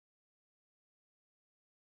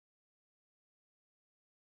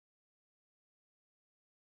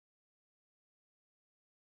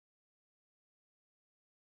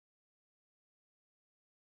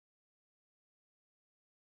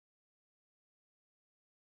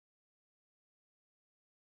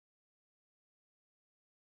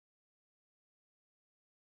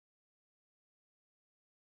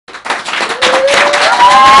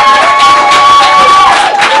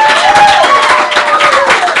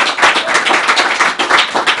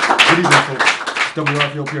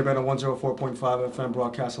WRFO Pure Band on 104.5 FM,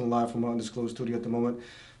 broadcasting live from our undisclosed studio at the moment.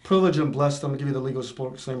 Privileged and blessed. I'm going to give you the legal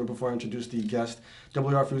disclaimer before I introduce the guest.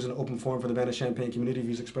 WRFU is an open forum for the band of Champaign community.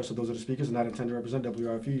 Views expressed of those of the speakers and not intend to represent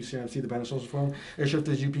WRFU, UCMC, the band of social forum,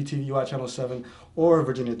 Airshifters, UPTV, UI Channel 7, or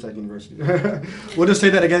Virginia Tech University. We'll just say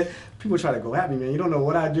that again. People try to go at me, man. You don't know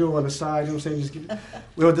what I do on the side. You know what I'm saying?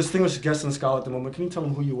 We have a distinguished guest and scholar at the moment. Can you tell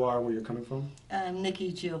them who you are, where you're coming from? I'm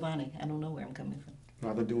Nikki Giovanni. I don't know where I'm coming from.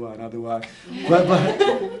 Neither do I.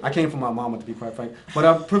 But I came from my mama, to be quite frank. But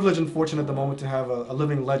I'm privileged and fortunate at the moment to have a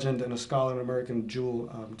living legend and a scholar, an American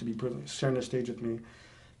jewel, to be sharing the stage with me.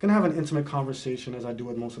 Gonna have an intimate conversation, as I do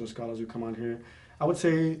with most of the scholars who come on here. I would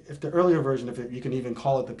say, if the earlier version, you can even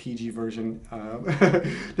call it the PG version,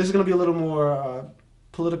 this is gonna be a little more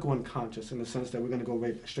political and conscious in the sense that we're gonna go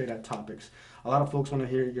right straight at topics. A lot of folks want to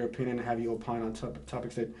hear your opinion and have you opine on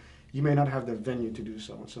topics that you may not have the venue to do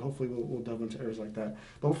so. So hopefully we'll delve into areas like that.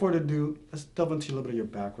 But before we do, let's delve into a little bit of your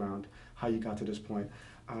background, how you got to this point.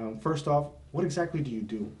 First off, what exactly do you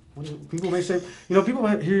do? People may say, people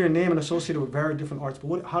might hear your name and associate it with very different arts,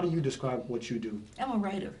 but how do you describe what you do? I'm a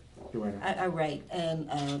writer. You're a writer. I write, and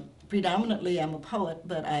predominantly I'm a poet,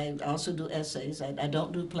 but I also do essays. I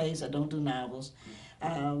don't do plays, I don't do novels.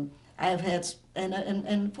 I've had,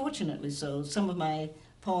 and fortunately so, some of my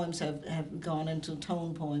poems have gone into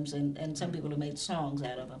tone poems, and some people have made songs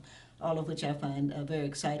out of them, all of which I find very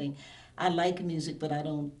exciting. I like music, but I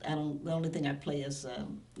don't. The only thing I play is,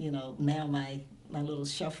 now my little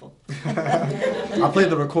shuffle. I'll play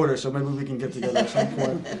the recorder, so maybe we can get together at some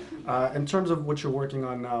point. In terms of what you're working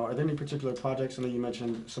on now, are there any particular projects? I know you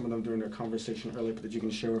mentioned some of them during our conversation earlier, but that you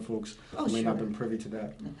can share with folks who may not have been privy to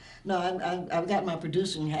that. No, I've got my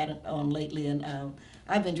producing hat on lately, and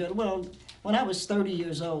I've enjoyed it. Well, when I was 30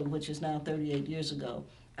 years old, which is now 38 years ago,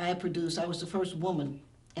 I was the first woman,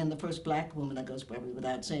 and the first black woman, that goes probably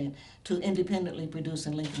without saying, to independently produce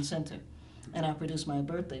in Lincoln Center. And I produced my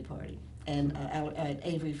birthday party and at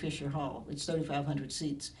Avery Fisher Hall. It's 3,500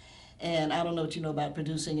 seats. And I don't know what you know about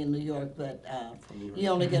producing in New York, but you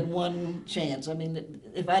only get one chance. I mean,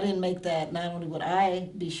 if I didn't make that, not only would I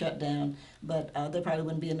be shut down, but there probably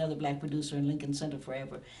wouldn't be another black producer in Lincoln Center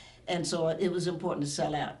forever. And so it was important to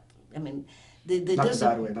sell out. I mean, not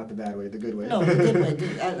the bad way, the good way. No, the good way.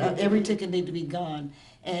 Every ticket needed to be gone.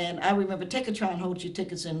 And I remember Ticketron holds your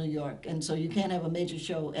tickets in New York, and so you can't have a major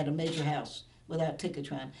show at a major house without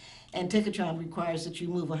Ticketron. And Ticketron requires that you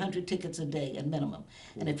move 100 tickets a day at minimum.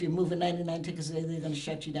 And if you're moving 99 tickets a day, they're going to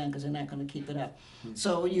shut you down because they're not going to keep it up.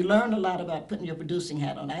 So you learn a lot about putting your producing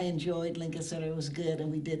hat on. I enjoyed Lincoln Center. It was good, and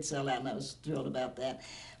we did sell out, and I was thrilled about that.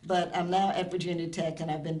 But I'm now at Virginia Tech, and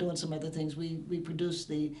I've been doing some other things. We produced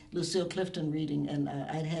the Lucille Clifton reading, and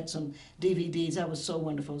I'd had some DVDs. That was so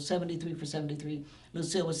wonderful, 73 for 73.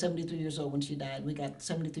 Lucille was 73 years old when she died. We got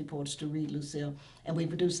 73 poets to read Lucille, and we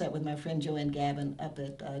produced that with my friend Joanne Gavin up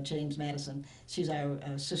at James Madison. She's our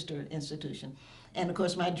sister institution. And of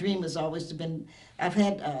course, my dream has always been, I've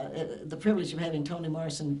had the privilege of having Toni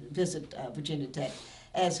Morrison visit Virginia Tech,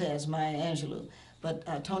 as has Maya Angelou.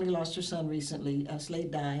 But Toni lost her son recently.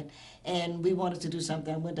 Slade died, and we wanted to do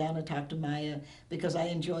something. I went down and talked to Maya because I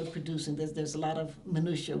enjoyed producing. There's a lot of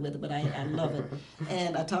minutia with it, but I love it.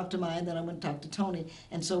 And I talked to Maya, and then I went and talked to Toni.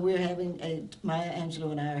 And so we're having Maya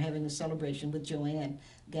Angelou and I are having a celebration with Joanne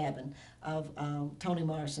Gavin of Toni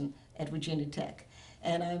Morrison at Virginia Tech.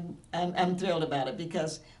 And I'm thrilled about it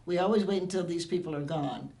because we always wait until these people are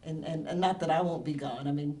gone, and not that I won't be gone.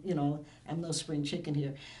 I mean, I'm no spring chicken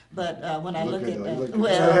here, but when I look at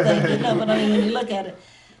well, thank you. No, but I mean, when you look at it,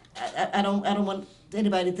 I don't want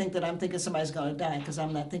anybody to think that I'm thinking somebody's going to die, because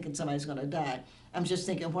I'm not thinking somebody's going to die. I'm just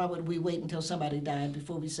thinking, why would we wait until somebody died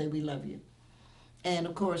before we say we love you? And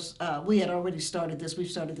of course, we had already started this. We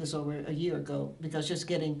started this over a year ago, because just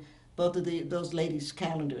getting both of those ladies'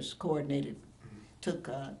 calendars coordinated took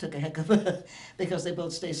a heck of a, because they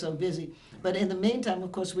both stay so busy. But in the meantime,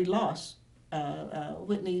 of course, we lost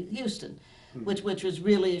Whitney Houston, which was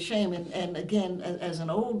really a shame. And again, as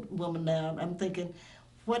an old woman now, I'm thinking,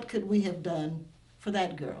 what could we have done for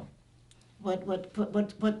that girl? What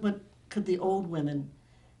could the old women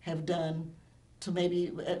have done to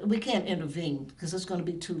maybe, we can't intervene because it's going to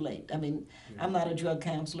be too late. I mean, I'm not a drug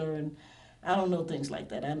counselor, and I don't know things like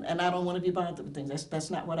that, and I don't want to be bothered with things.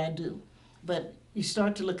 That's not what I do. But you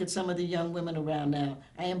start to look at some of the young women around now.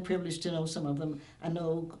 I am privileged to know some of them. I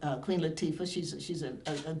know Queen Latifah. She's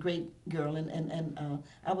a great girl, and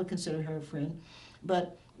I would consider her a friend.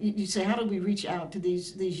 But you say, how do we reach out to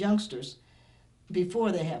these youngsters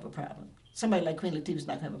before they have a problem? somebody like Queen Latifah's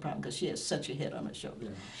not gonna have a problem because she has such a hit on her shoulders.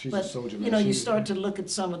 Yeah, she's a But soldier, you man. know, you start to look at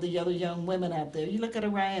some of the other young women out there. You look at a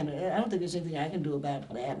Rihanna. I don't think there's anything I can do about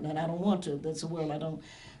that, and I don't want to. That's a world I don't.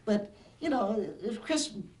 But you know, if Chris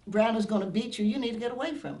Brown is going to beat you, you need to get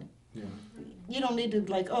away from him. Yeah. You don't need to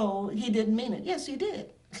like, oh, he didn't mean it. Yes, he did.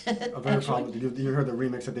 A very you heard the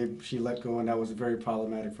remix that she let go, and that was very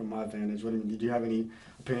problematic from my vantage. Did you have any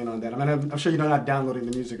opinion on that? I mean, I'm sure you're not downloading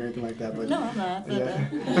the music or anything like that, but no, I'm not. But, yeah.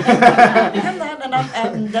 I'm not, and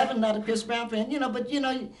I'm definitely not a Chris Brown fan. You know, but you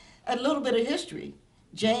know, a little bit of history.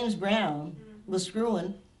 James Brown was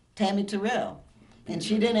screwing Tammy Terrell, and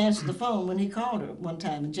she didn't answer the phone when he called her one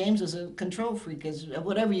time. And James is a control freak, as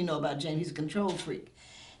whatever you know about James, he's a control freak.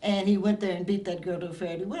 And he went there and beat that girl to a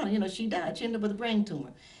fairly well. You know, she died. She ended up with a brain tumor.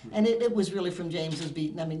 And it was really from James's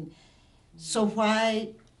beating. I mean, so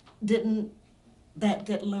why didn't that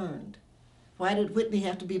get learned? Why did Whitney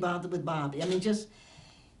have to be bothered with Bobby? I mean, just,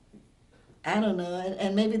 I don't know.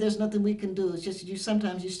 And maybe there's nothing we can do. It's just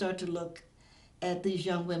sometimes you start to look at these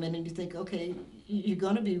young women and you think, okay, you're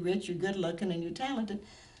going to be rich, you're good looking, and you're talented.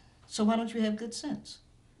 So why don't you have good sense?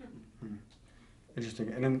 Interesting.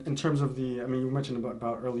 And in terms of I mean, you mentioned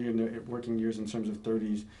about earlier in the working years in terms of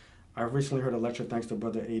 30s. I've recently heard a lecture, thanks to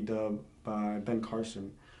Brother A-Dub, by Ben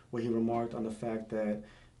Carson, where he remarked on the fact that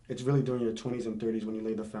it's really during your 20s and 30s when you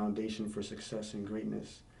lay the foundation for success and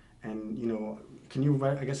greatness. And, you know, can you,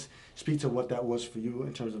 I guess, speak to what that was for you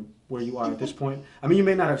in terms of where you are at this point? I mean, you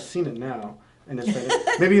may not have seen it now, and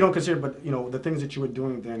maybe you don't consider, but you know, the things that you were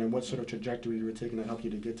doing then and what sort of trajectory you were taking to help you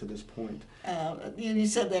to get to this point. You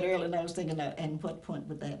said that earlier, and I was thinking, and what point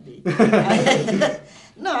would that be?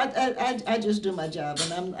 No, I just do my job,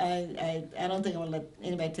 and I don't think I want to let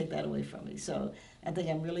anybody take that away from me. So I think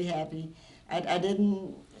I'm really happy. I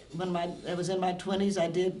didn't, when I was in my 20s, I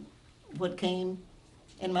did what came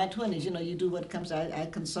in my 20s. You know, you do what comes. I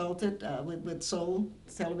consulted with Soul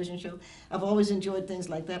television show. I've always enjoyed things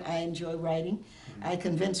like that. I enjoy writing. I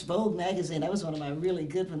convinced Vogue magazine, that was one of my really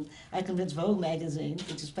good ones. I convinced Vogue magazine,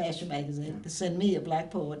 which is fashion magazine, to send me, a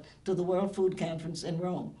black poet, to the World Food Conference in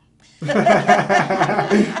Rome.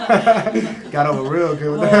 Got over real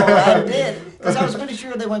good with that. Oh, I did, because I was pretty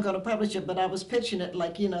sure they weren't going to publish it, but I was pitching it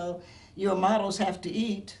like, you know, your models have to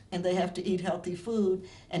eat, and they have to eat healthy food,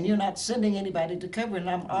 and you're not sending anybody to cover it, and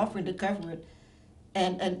I'm offering to cover it.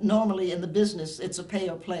 And normally in the business, it's a pay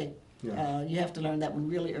or play. Yeah. You have to learn that one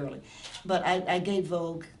really early. But I gave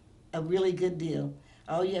Vogue a really good deal.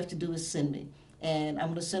 All you have to do is send me. And I'm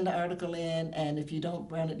going to send the article in, and if you don't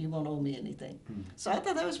run it, you won't owe me anything. So I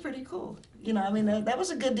thought that was pretty cool. You know, I mean, that was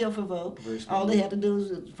a good deal for Vogue. All they had to do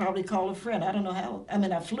was probably call a friend. I don't know how. I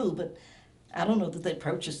mean, I flew, but I don't know that they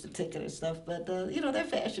purchased the ticket or stuff. But, you know, they're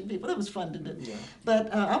fashion people. It was fun to do. Yeah. But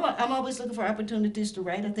I'm always looking for opportunities to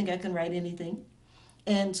write. I think I can write anything.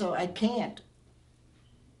 And so I can't,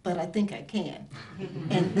 but I think I can.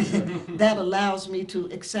 And that allows me to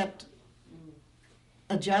accept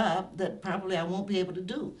a job that probably I won't be able to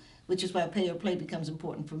do, which is why pay or play becomes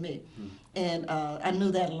important for me. And I knew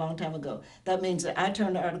that a long time ago. That means that I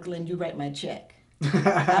turn the article in, you write my check.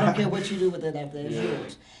 I don't care what you do with it after it's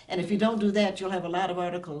yours. And if you don't do that, you'll have a lot of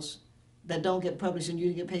articles that don't get published and you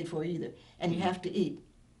don't get paid for either. And you have to eat.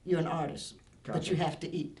 You're an artist, but you have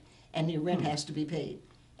to eat. And your rent has to be paid.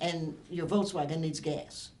 And your Volkswagen needs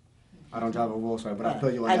gas. I don't drive a Volkswagen, but I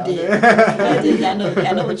feel you on that. I did. I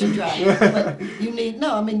know what you drive. But you need,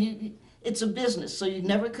 I mean, it's a business, so you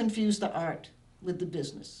never confuse the art with the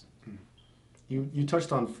business. You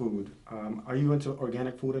touched on food. Are you into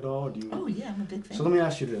organic food at all? Oh, yeah, I'm a big fan. So let me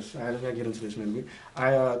ask you this. I gotta get into this, man.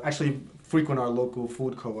 I actually frequent our local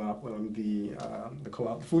food co-op, the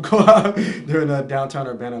food co-op. They're in downtown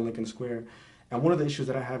Urbana, Lincoln Square. And one of the issues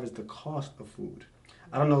that I have is the cost of food.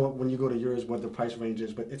 I don't know when you go to yours what the price range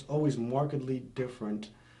is, but it's always markedly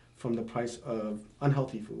different from the price of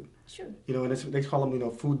unhealthy food. Sure. You know, and they call them, you know,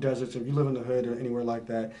 food deserts. If you live in the hood or anywhere like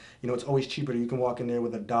that, you know, it's always cheaper. You can walk in there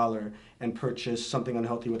with $1 and purchase something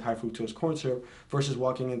unhealthy with high fructose corn syrup versus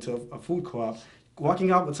walking into a food co-op.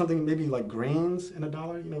 Walking out with something maybe like grains and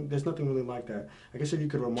 $1, you know, there's nothing really like that. I guess if you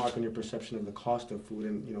could remark on your perception of the cost of food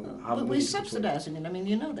and, you know, how. But we're subsidizing it. I mean,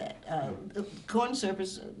 you know that. The corn syrup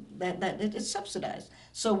is, it's subsidized.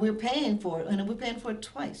 So we're paying for it, and we're paying for it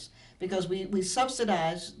twice because we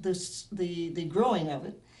subsidize the growing of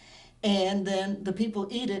it, and then the people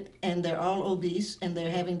eat it, and they're all obese, and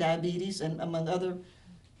they're having diabetes, and among other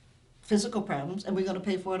physical problems, and we're going to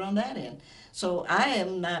pay for it on that end. So I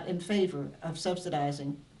am not in favor of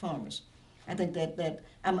subsidizing farmers. I think that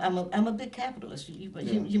I'm a big capitalist.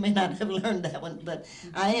 You may not have learned that one, but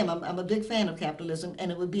I am. I'm a big fan of capitalism,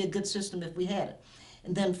 and it would be a good system if we had it.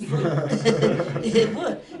 And then food, it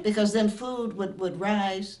would, because then food would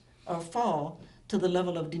rise or fall to the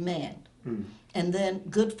level of demand. And then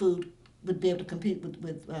good food would be able to compete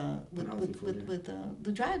with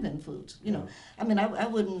the drive-in foods. You know, I mean, I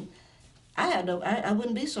wouldn't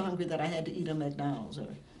be so hungry that I had to eat a McDonald's or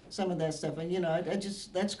some of that stuff. And you know, I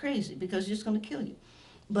just, that's crazy, because it's just going to kill you.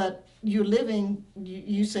 But you're living,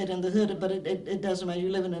 you said in the hood, but it doesn't matter.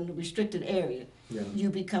 You're living in a restricted area. Yeah. You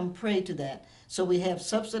become prey to that. So we have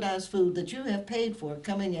subsidized food that you have paid for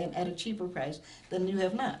coming in at a cheaper price than you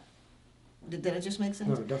have not. Did that just make sense?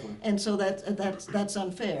 No, definitely. And so that's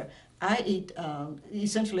unfair. I eat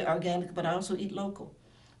essentially organic, but I also eat local,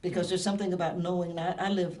 because there's something about knowing. I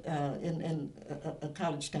live in a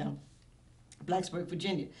college town, Blacksburg,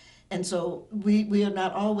 Virginia, and so we are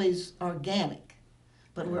not always organic,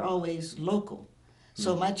 but we're always local.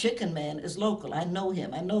 So my chicken man is local. I know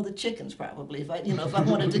him. I know the chickens probably. If I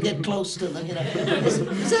wanted to get close to them,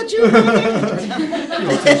 is that you?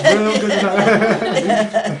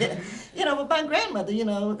 But my grandmother,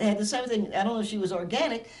 had the same thing. I don't know if she was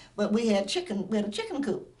organic, but we had chicken. We had a chicken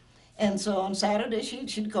coop, and so on Saturday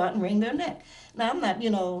she'd go out and wring their neck. Now I'm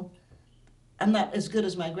not as good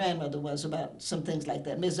as my grandmother was about some things like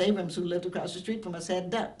that. Miss Abrams, who lived across the street from us, had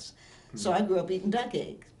ducks, so I grew up eating duck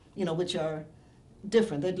eggs, which are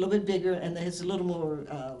different. They're a little bit bigger, and it's a little more.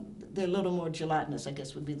 They're a little more gelatinous, I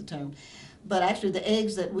guess would be the term. But actually, the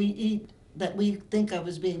eggs that we eat, that we think of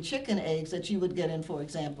as being chicken eggs that you would get in, for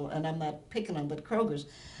example, and I'm not picking them, but Kroger's,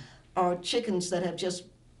 are chickens that have just,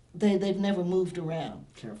 they've never moved around.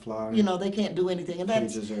 Can't fly. They can't do anything.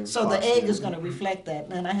 And so the egg is going to reflect that.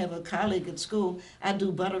 And I have a colleague at school, I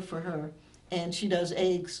do butter for her, and she does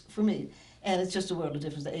eggs for me. And it's just a world of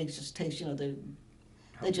difference. The eggs just taste,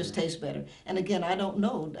 they just taste better. And again, I don't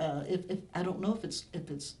know if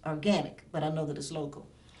it's organic, but I know that it's local.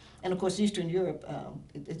 And of course, Eastern Europe,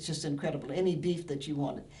 it's just incredible. Any beef that you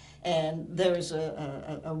wanted. And there's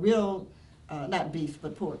a real, not beef,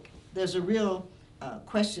 but pork. There's a real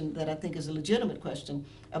question that I think is a legitimate question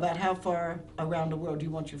about how far around the world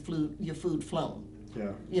you want your food flown.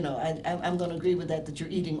 Yeah. I'm going to agree with that you're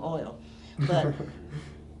eating oil. But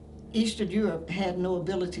Eastern Europe had no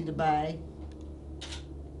ability to buy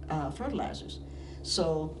fertilizers.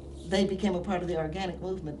 So they became a part of the organic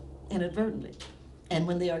movement inadvertently. And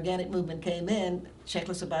when the organic movement came in,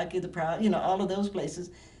 Czechoslovakia, the Prague, all of those places,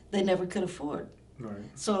 they never could afford. Right.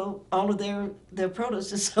 So all of their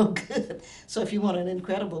produce is so good. So if you want an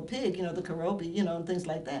incredible pig, the Karobi, and things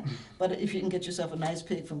like that. But if you can get yourself a nice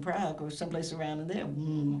pig from Prague or someplace around in there,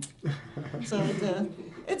 So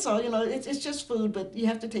it's all, it's just food, but you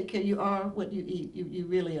have to take care. You are what you eat. You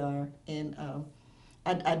really are. And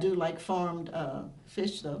I do like farmed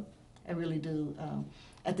fish, though. I really do.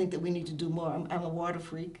 I think that we need to do more. I'm a water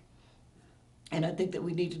freak, and I think that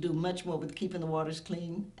we need to do much more with keeping the waters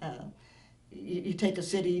clean. You take a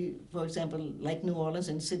city, for example, like New Orleans,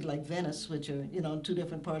 and a city like Venice, which are, in two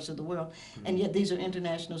different parts of the world, and yet these are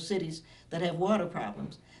international cities that have water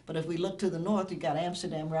problems. But if we look to the north, you got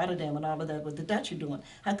Amsterdam, Rotterdam, and all of that, what the Dutch are doing.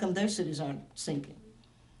 How come their cities aren't sinking?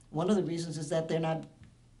 One of the reasons is that they're not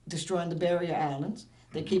destroying the barrier islands.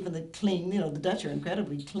 They're keeping it clean. The Dutch are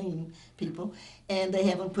incredibly clean people, and they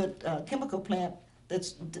haven't put a chemical plant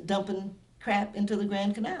that's dumping crap into the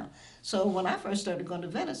Grand Canal. So when I first started going to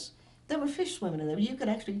Venice, there were fish swimming in there. You could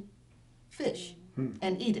actually fish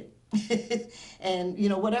and eat it. And,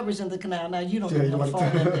 whatever's in the canal, now you don't want to fall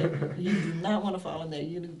in there. You do not want to fall in there.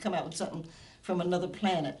 You come out with something from another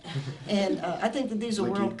planet. And I think that these are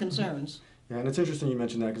world concerns. Yeah, and it's interesting you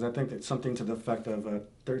mentioned that, because I think that something to the effect of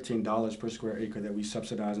 $13 per square acre that we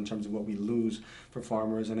subsidize in terms of what we lose for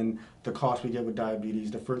farmers, and then the cost we get with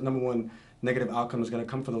diabetes. The first number one negative outcome is going to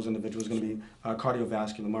come for those individuals is going to be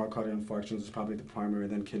cardiovascular. Myocardial infarctions is probably the primary,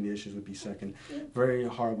 then kidney issues would be second. Yeah. Very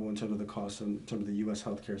horrible in terms of the cost in terms of the U.S.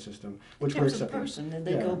 healthcare system. Which in terms of the person, and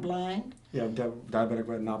they go blind? Yeah, diabetic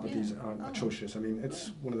retinopathy is atrocious. I mean,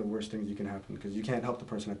 it's one of the worst things you can happen, because you can't help the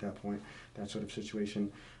person at that point, that sort of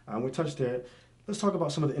situation. We touched there. Let's talk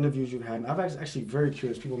about some of the interviews you've had. And I'm actually very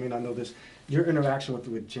curious. People may not know this. Your interaction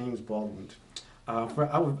with James Baldwin.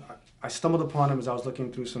 I stumbled upon him as I was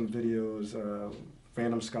looking through some videos,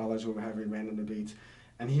 random scholars who were having random debates,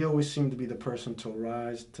 and he always seemed to be the person to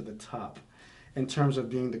rise to the top in terms of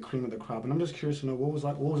being the cream of the crop. And I'm just curious to know, what was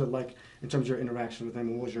it like in terms of your interaction with him,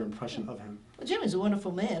 and what was your impression of him? Well, Jimmy's a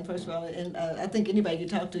wonderful man, first of all, and I think anybody you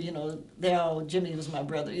talk to, Jimmy was my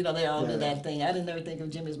brother. They all do that thing. I didn't ever think of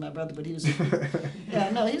Jimmy as my brother, but he was,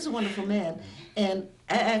 he's a wonderful man. And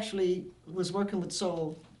I actually was working with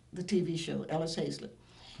Soul, the TV show, Ellis Hazlett.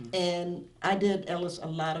 And I did Ellis a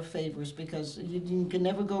lot of favors because you can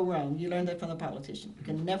never go wrong. You learn that from the politician. You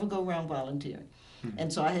can never go wrong volunteering.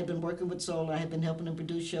 And so I had been working with Soul. I had been helping him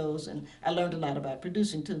produce shows, and I learned a lot about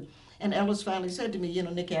producing too. And Ellis finally said to me, you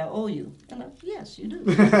know, Nikki, I owe you. And I, yes, you do.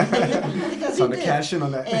 Because So he to did. cash in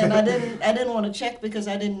on that. And I didn't want to check because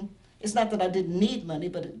I didn't. It's not that I didn't need money,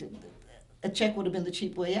 but a check would have been the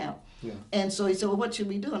cheap way out. Yeah. And so he said, well, what should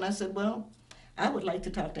we do? And I said, well, I would like to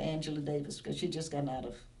talk to Angela Davis because she just gotten out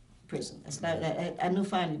of prison. That's not, I knew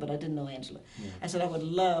Fannie, but I didn't know Angela. Yeah. I said, I would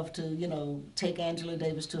love to, you know, take Angela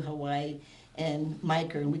Davis to Hawaii and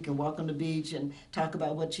mic her, and we can walk on the beach and talk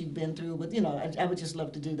about what she'd been through. But, you know, I would just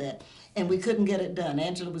love to do that. And we couldn't get it done.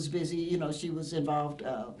 Angela was busy. You know, she was involved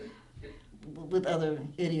with other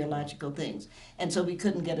ideological things. And so we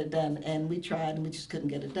couldn't get it done. And we tried, and we just couldn't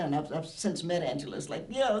get it done. I've since met Angela. It's like,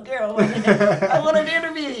 yo, girl, I wanted to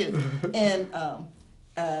interview you.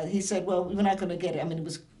 And he said, well, we're not going to get it. I mean, it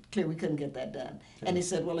was clear we couldn't get that done. Yeah. And he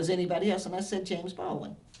said, well, is anybody else? And I said, James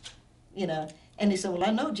Baldwin. You know, and he said, well,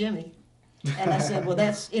 I know Jimmy. And I said, well,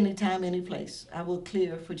 that's any time, any place. I will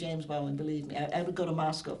clear for James Baldwin, believe me. I would go to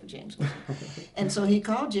Moscow for James Baldwin. And so he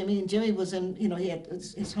called Jimmy, and Jimmy was in, you know, he had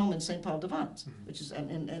his home in St. Paul de Vence, which is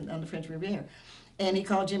on the French Riviera. And he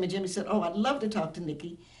called Jimmy. Jimmy said, oh, I'd love to talk to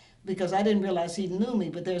Nikki, because I didn't realize he knew me,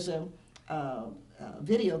 but there's a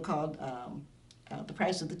video called The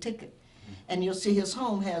Price of the Ticket. And you'll see his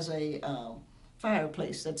home has a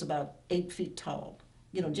fireplace that's about 8 feet tall.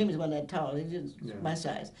 You know, Jimmy's wasn't that tall, he's my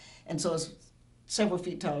size. And so it's several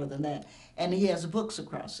feet taller than that. And he has books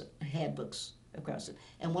across it, had books across it.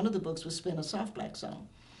 And one of the books was Spin a Soft Black Song.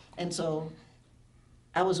 And so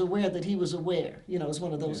I was aware that he was aware, you know, it's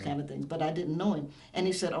one of those kind of things, but I didn't know him. And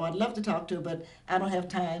he said, oh, I'd love to talk to her, but I don't have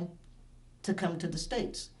time to come to the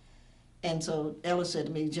States. And so Ella said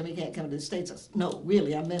to me, Jimmy can't come to the States. I said, no,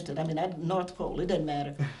 really, I meant it. I mean, North Pole, it doesn't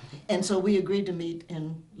matter. And so we agreed to meet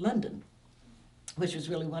in London, which was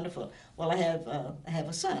really wonderful. Well, I have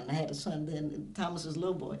a son. I had a son then, Thomas's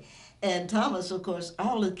little boy. And Thomas, of course,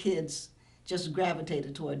 all the kids just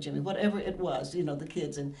gravitated toward Jimmy, whatever it was, you know, the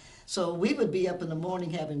kids. And so we would be up in the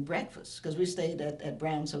morning having breakfast, because we stayed at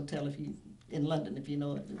Brown's Hotel, in London, if you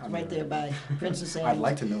know it. It's right there by Princess Anne's. I'd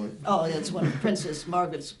like to know it. Oh, it's one of Princess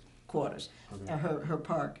Margaret's quarters, Okay. her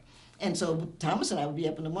park. And so Thomas and I would be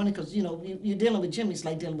up in the morning because, you know, you're dealing with Jimmy, it's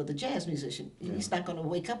like dealing with a jazz musician. Yeah. He's not going to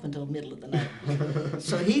wake up until the middle of the night.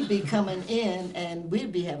 So he'd be coming in and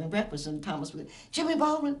we'd be having breakfast, and Thomas would, Jimmy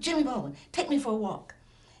Baldwin, take me for a walk.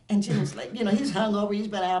 And Jimmy's like, you know, he's hungover, he's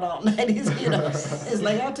been out all night. He's, you know, it's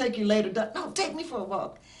like, I'll take you later. No, take me for a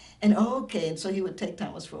walk. And okay, and so he would take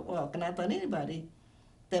Thomas for a walk. And I thought, anybody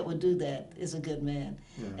that would do that is a good man.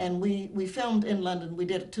 Yeah. And we filmed in London. We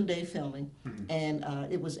did a 2-day filming, and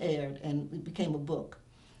it was aired, and it became a book.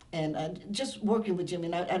 And just working with Jimmy,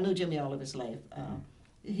 and I knew Jimmy all of his life.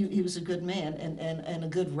 He was a good man and a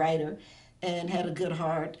good writer, and had a good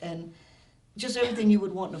heart, and just everything you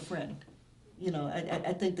would want in a friend. You know,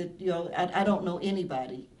 I think that, you know, I don't know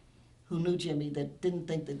anybody who knew Jimmy that didn't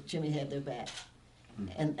think that Jimmy had their back.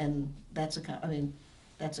 And that's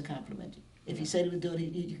that's a compliment. If he said he would do it,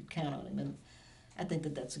 you could count on him, and I think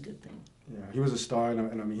that that's a good thing. Yeah, he was a star,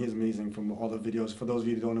 and I mean, he's amazing from all the videos. For those of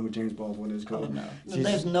you who don't know who James Baldwin is, Oh, no.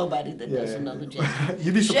 There's nobody that doesn't know who James Baldwin is.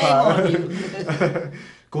 You'd be Shame on surprised.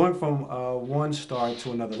 Going from one star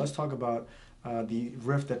to another, let's talk about the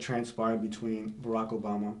rift that transpired between Barack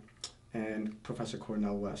Obama and Professor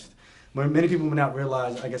Cornel West. Many people may not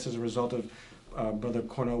realize, I guess as a result of Brother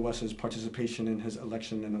Cornel West's participation in his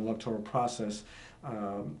election and electoral process,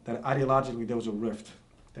 that ideologically there was a rift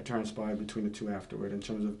that transpired between the two afterward in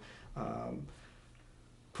terms of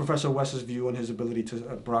Professor West's view on his ability to,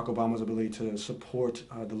 Barack Obama's ability to support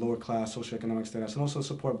the lower class socioeconomic status and also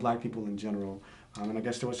support black people in general. And I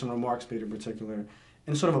guess there were some remarks made in particular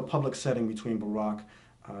in sort of a public setting between Barack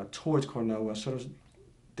towards Cornel West, sort of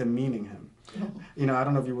demeaning him. You know, I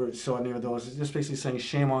don't know if you saw any of those, just basically saying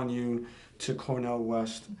shame on you to Cornel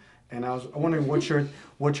West. And I was wondering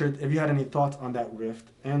if you had any thoughts on that rift,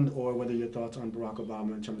 and or whether your thoughts on Barack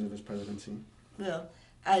Obama in terms of his presidency. Well,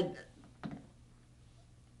 I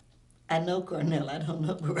know Cornel, I don't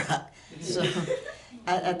know Barack. So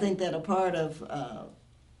I think that a part of,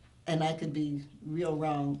 and I could be real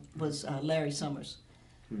wrong, was Larry Summers.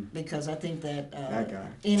 Because I think that guy.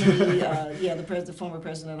 the former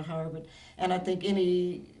president of Harvard, and I think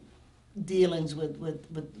any dealings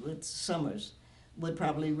with Summers would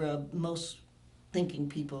probably rub most thinking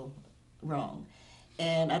people wrong.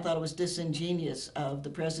 And I thought it was disingenuous of the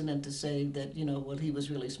president to say that, you know, well, he was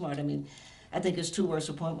really smart. I mean, I think his two worst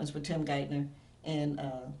appointments were Tim Geithner and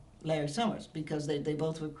Larry Summers, because they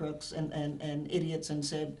both were crooks and idiots and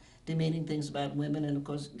said demeaning things about women. And of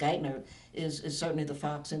course, Geithner is certainly the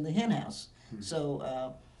fox in the henhouse.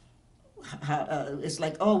 So it's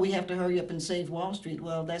like, oh, we have to hurry up and save Wall Street.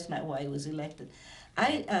 Well, that's not why he was elected.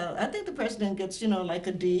 I think the president gets, like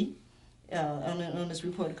a D on this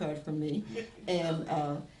report card from me. And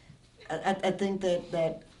I think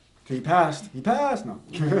that He passed. He passed. No.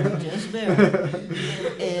 just barely.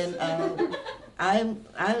 And I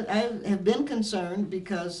have been concerned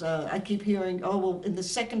because I keep hearing, oh, well, in the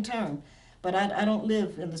second term. But I don't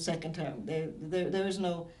live in the second term. There is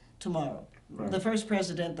no tomorrow. Right. The first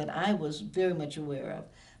president that I was very much aware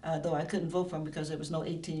of, though I couldn't vote for him because there was no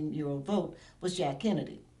 18-year-old vote, was Jack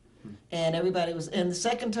Kennedy. And everybody was, in the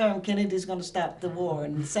second term, Kennedy's going to stop the war.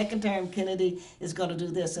 And the second term, Kennedy is going to do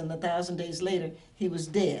this. And 1,000 days later, he was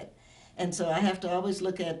dead. And so I have to always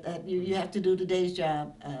look at you have to do today's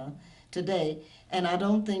job today. And I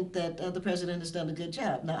don't think that the president has done a good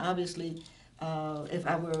job. Now, obviously, if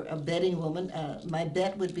I were a betting woman, my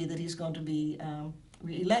bet would be that he's going to be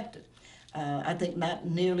reelected. I think not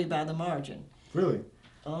nearly by the margin. Really?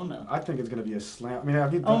 Oh, no. I think it's going to be a slam. I mean,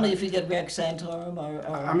 have you Only if you get Rex Santorum or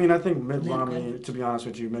I mean, I think Mitt Lincoln. Romney, to be honest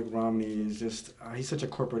with you, Mitt Romney is just, he's such a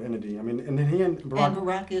corporate entity. I mean, and then he and Barack. And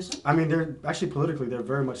Barack isn't? I mean, they're actually politically, they're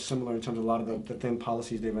very much similar in terms of a lot of the thin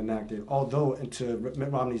policies they've enacted. Although, to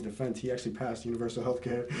Mitt Romney's defense, he actually passed universal health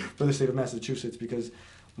care for the state of Massachusetts because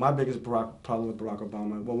my biggest problem with Barack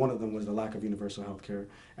Obama, well, one of them was the lack of universal health care,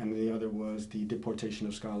 and the other was the deportation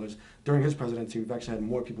of scholars. During his presidency, we've actually had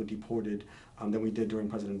more people deported than we did during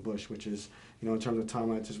President Bush, which is, in terms of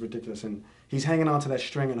timelines, is ridiculous. And he's hanging on to that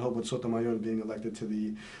string in hope with Sotomayor being elected to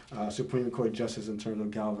the Supreme Court justice in terms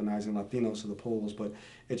of galvanizing Latinos to the polls. But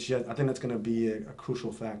it's just, I think that's going to be a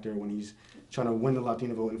crucial factor when he's trying to win the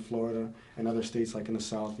Latino vote in Florida and other states like in the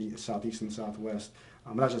Southeast and Southwest.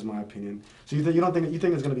 But that's just my opinion. So you think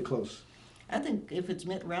it's going to be close? I think if it's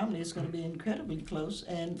Mitt Romney, it's going to be incredibly close,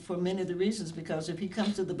 and for many of the reasons, because if he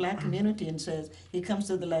comes to the black community and says, he comes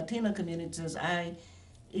to the Latino community and says, I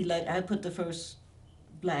put the first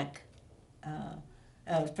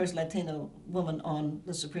first Latino woman on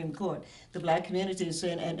the Supreme Court, the black community is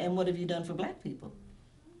saying, and what have you done for black people?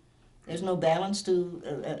 There's no balance to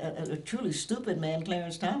a truly stupid man,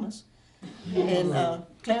 Clarence Thomas. And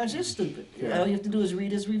Clarence is stupid. Yeah. All you have to do is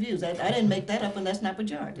read his reviews. I didn't make that up, and that's not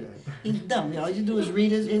pejorative. Yeah. He's dumb. All you do is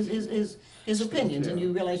read his opinions, and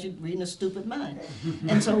you realize you're reading a stupid mind.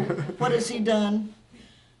 And so, what has he done?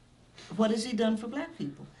 What has he done for black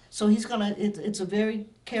people? So he's gonna. It's a very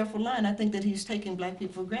careful line. I think that he's taking black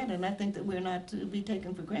people for granted, and I think that we're not to be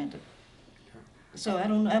taken for granted. So I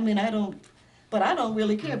don't. I mean, I don't. But I don't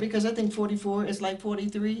really care because I think 44 is like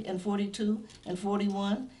 43 and 42 and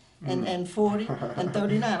 41. And 40 and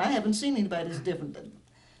 39. I haven't seen anybody that's different.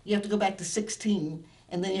 You have to go back to 16,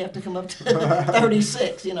 and then you have to come up to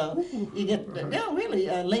 36. You get really.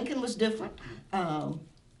 Lincoln was different.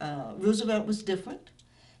 Roosevelt was different,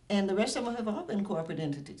 and the rest of them have all been corporate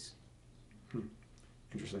entities.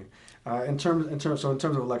 Interesting. In terms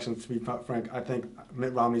of elections, to be frank, I think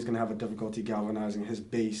Mitt Romney's going to have a difficulty galvanizing his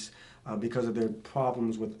base because of their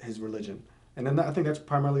problems with his religion. And then I think that's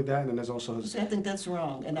primarily that, and then there's also his... See, I think that's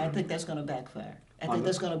wrong, and I think that's going to backfire. I think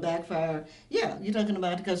that's going to backfire. Yeah, you're talking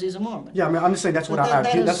about because he's a Mormon. Yeah, I mean, I'm just saying that's what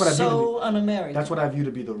I view. That's what I view. So un-American. That's what I view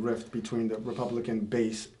to be the rift between the Republican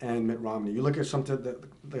base and Mitt Romney. You look at some of the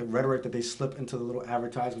rhetoric that they slip into the little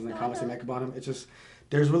advertisements and comments they make about him. It's just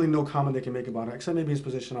there's really no comment they can make about it, except maybe his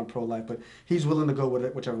position on pro-life. But he's willing to go with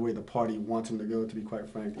it whichever way the party wants him to go. To be quite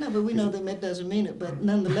frank. No, but we know that Mitt doesn't mean it. But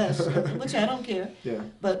nonetheless, which I don't care. Yeah.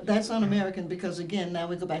 But that's un-American because again, now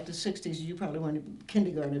we go back to '60s. You probably weren't in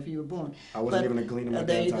kindergarten if you were born. I wasn't even a gleaner at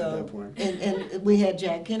that point. And we had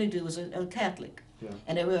Jack Kennedy, who was a Catholic. Yeah.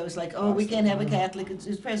 And everybody was like, "Oh, we can't have a Catholic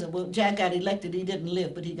as president." Well, Jack got elected. He didn't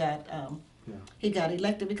live, but he got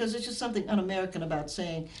elected because it's just something un-American about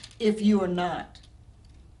saying if you are not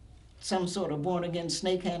some sort of born-again,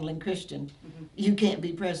 snake-handling Christian, you can't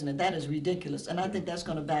be president. That is ridiculous, and I think that's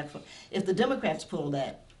going to backfire. If the Democrats pull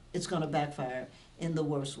that, it's going to backfire in the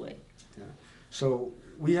worst way. Yeah. So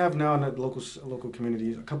we have now in the local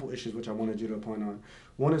communities a couple issues which I wanted you to point on.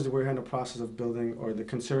 One is that we're in the process of building, or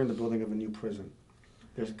considering the building of a new prison.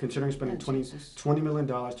 They're considering spending $20 million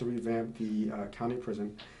to revamp the county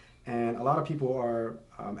prison, and a lot of people are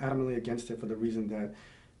adamantly against it for the reason that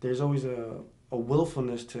there's always a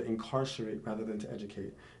willfulness to incarcerate rather than to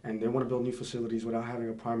educate. And they want to build new facilities without having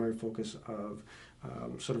a primary focus of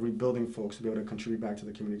sort of rebuilding folks to be able to contribute back to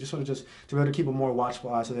the community. Just sort of just to be able to keep a more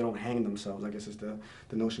watchful eye so they don't hang themselves, I guess is the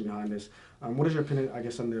notion behind this. What is your opinion, I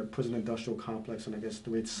guess, on the prison industrial complex and I guess the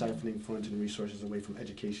way it's siphoning funds and resources away from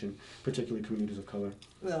education, particularly communities of color?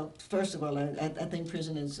 Well, first of all, I think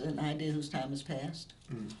prison is an idea whose time has passed.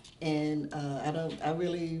 And I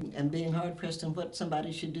really am being hard pressed on what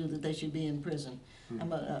somebody should do that they should be in prison.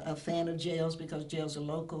 I'm a fan of jails because jails are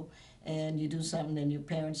local, and you do something and your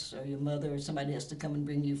parents or your mother or somebody has to come and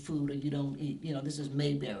bring you food or you don't eat. You know, this is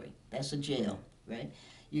Mayberry, that's a jail, right?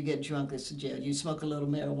 You get drunk, it's a jail. You smoke a little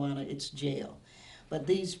marijuana, it's jail. But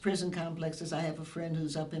these prison complexes, I have a friend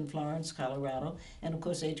who's up in Florence, Colorado, and of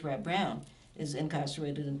course H. Rap Brown is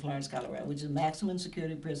incarcerated in Florence, Colorado, which is a maximum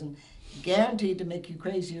security prison, guaranteed to make you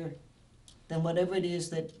crazier than whatever it is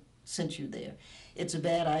that sent you there. It's a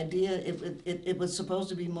bad idea. It was supposed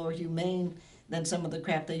to be more humane than some of the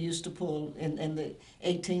crap they used to pull in the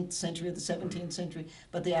 18th century or the 17th century.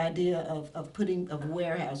 But the idea of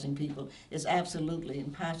warehousing people is absolutely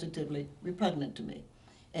and positively repugnant to me.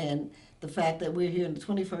 And the fact that we're here in the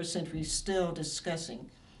 21st century still discussing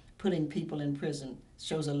putting people in prison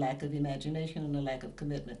shows a lack of imagination and a lack of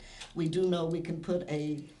commitment. We do know we can put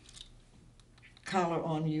a collar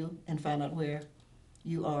on you and find out where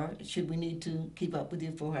you are, should we need to keep up with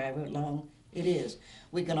you for however long it is.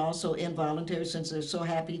 We can also involuntary, since they're so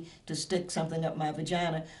happy to stick something up my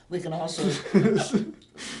vagina, we can also,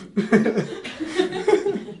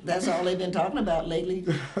 that's all they've been talking about lately.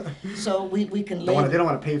 So we can lay, they don't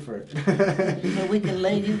want to pay for it. you know, we can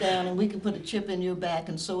lay you down and we can put a chip in your back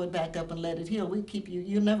and sew it back up and let it heal. We keep you,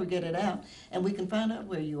 you'll never get it out, and we can find out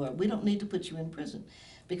where you are. We don't need to put you in prison,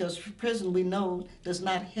 because prison, we know, does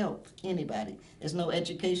not help anybody. There's no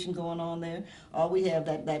education going on there. All we have,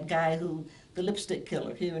 that guy who, the lipstick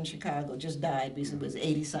killer here in Chicago, just died because he was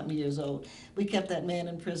 80-something years old. We kept that man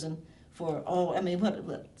in prison for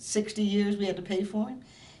what, 60 years we had to pay for him?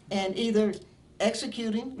 And either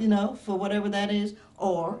execute him, you know, for whatever that is,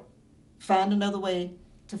 or find another way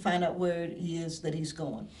to find out where he is that he's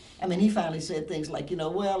going. I mean, he finally said things like, you know,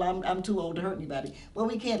 well, I'm too old to hurt anybody. Well,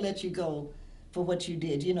 we can't let you go for what you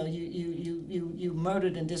did. You know, you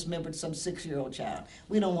murdered and dismembered some 6-year-old child.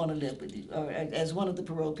 We don't want to live with you. Or as one of the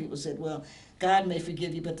parole people said, well, God may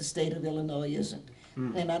forgive you, but the state of Illinois isn't.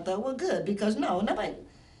 And I thought, well, good, because nobody,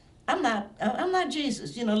 I'm not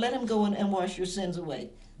Jesus. You know, let him go and wash your sins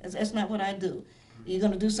away. That's not what I do. You're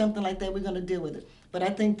going to do something like that, we're going to deal with it. But I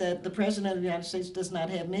think that the President of the United States does not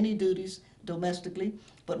have many duties domestically,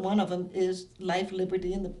 but one of them is life,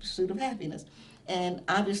 liberty, and the pursuit of happiness. And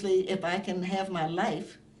obviously, if I can have my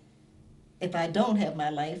life, if I don't have my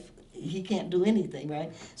life, he can't do anything,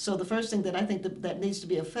 right? So the first thing that I think that needs to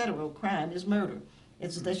be a federal crime is murder.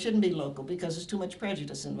 That shouldn't be local because there's too much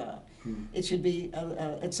prejudice involved. It should be,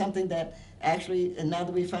 it's something that actually, and now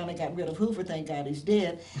that we finally got rid of Hoover, thank God he's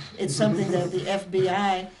dead, it's something that the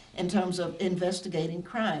FBI, in terms of investigating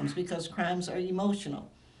crimes, because crimes are emotional.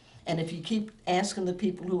 And if you keep asking the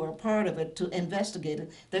people who are part of it to investigate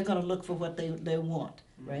it, they're going to look for what they want,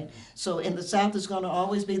 right? So in the South, it's going to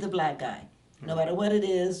always be the black guy. No matter what it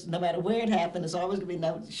is, no matter where it happened, it's always going to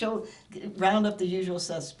be round up the usual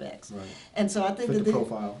suspects. Right. And so I think Fit the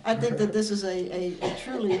profile. I think that this is a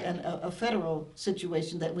truly a federal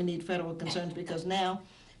situation that we need federal concerns, because now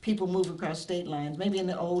people move across state lines. Maybe in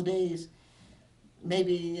the old days,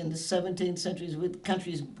 maybe in the 17th centuries, with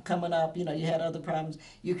countries coming up, you know, you had other problems.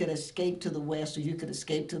 You could escape to the west or you could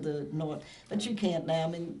escape to the north, but you can't now.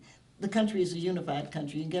 I mean, the country is a unified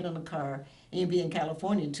country. You get in a car and you'll be in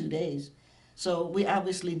California in 2 days. So we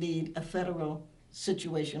obviously need a federal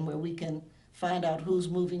situation where we can find out who's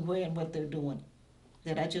moving where and what they're doing.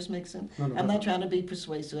 Did I just make sense? No, I'm not trying to be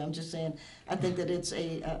persuasive. I'm just saying I think that it's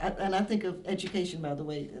and I think of education, by the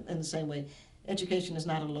way, in the same way. Education is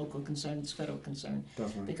not a local concern, it's a federal concern.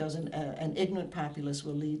 Definitely. Because an ignorant populace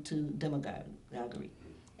will lead to demagoguery.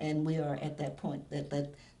 And we are at that point, that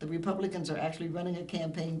the Republicans are actually running a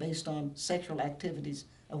campaign based on sexual activities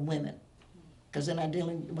of women. Because they're not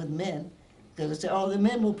dealing with men. Because they say, oh, the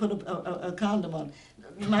men will put a condom on.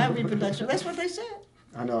 My reproduction, that's what they said.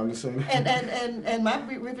 I know, I'm just saying. And my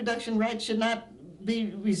reproduction rights should not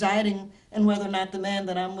be residing in whether or not the man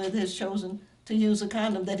that I'm with has chosen to use a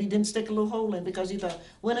condom that he didn't stick a little hole in because he thought,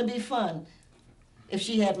 wouldn't it be fun if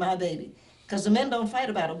she had my baby? Because the men don't fight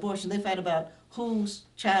about abortion, they fight about whose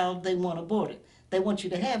child they want aborted. They want you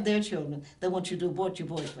to have their children, they want you to abort your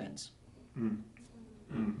boyfriends.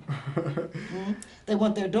 They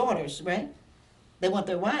want their daughters, right? They want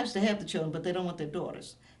their wives to have the children, but they don't want their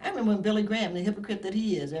daughters. I remember when Billy Graham, the hypocrite that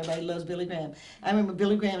he is, everybody loves Billy Graham. I remember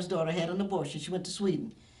Billy Graham's daughter had an abortion. She went to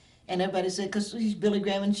Sweden. And everybody said, because he's Billy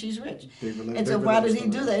Graham and she's rich. Big reli- And big so why did he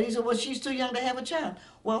religious do that? He said, well, she's too young to have a child.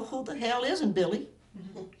 Well, who the hell isn't Billy?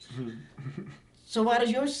 So why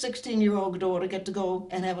does your 16-year-old daughter get to go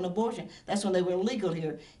and have an abortion? That's when they were illegal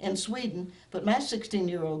here in Sweden. But my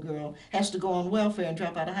 16-year-old girl has to go on welfare and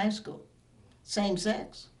drop out of high school. Same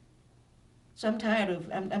sex. So I'm tired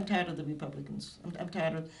of the Republicans. I'm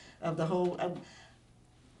tired of the whole.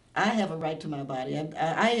 I have a right to my body.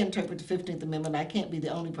 I interpret the 15th Amendment. I can't be the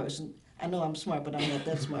only person. I know I'm smart, but I'm not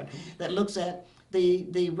that smart. That looks at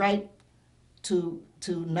the right to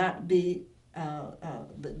not be. I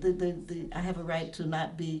have a right to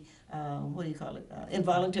not be, what do you call it,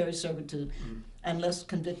 involuntary servitude, unless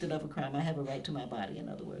convicted of a crime. I have a right to my body, in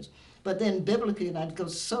other words. But then biblically, and I go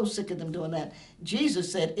so sick of them doing that,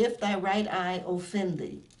 Jesus said, if thy right eye offend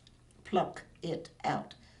thee, pluck it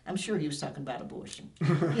out. I'm sure he was talking about abortion.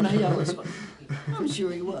 You know, he always was. I'm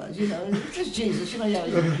sure he was, you know. It's just Jesus, you know, he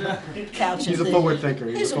always couching He's a things. forward thinker.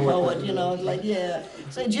 He's a poet, you know, like, yeah.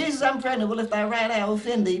 Say, Jesus, I'm pregnant. Well, if thy right eye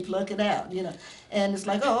offend thee, pluck it out, you know. And it's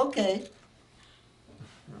like, oh, okay.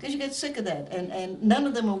 Because you get sick of that. And none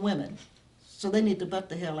of them are women. So they need to butt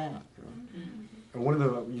the hell out.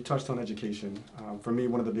 And you touched on education. For me,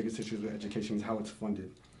 one of the biggest issues with education is how it's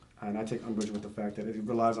funded. And I take umbrage with the fact that it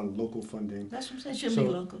relies on local funding. That's what I'm saying, it should be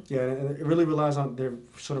local. Yeah, and it really relies on, they're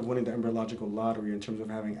sort of winning the embryological lottery in terms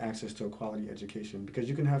of having access to a quality education. Because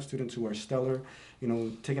you can have students who are stellar, you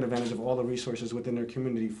know, taking advantage of all the resources within their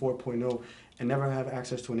community, 4.0, and never have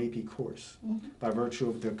access to an AP course by virtue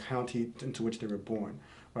of the county into which they were born.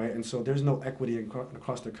 Right, and so there's no equity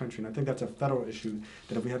across the country, and I think that's a federal issue,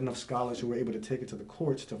 that if we had enough scholars who were able to take it to the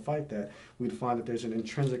courts to fight that, we'd find that there's an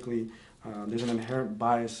inherent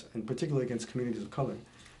bias, and particularly against communities of color.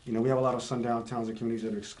 You know, we have a lot of sundown towns and communities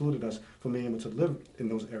that have excluded us from being able to live in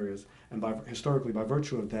those areas, and historically, by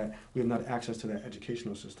virtue of that, we have not access to that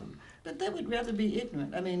educational system. But they would rather be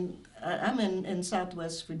ignorant. I mean, I'm in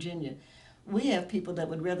Southwest Virginia. We have people that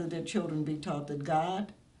would rather their children be taught that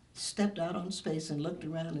God stepped out on space and looked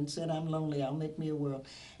around and said, I'm lonely, I'll make me a world.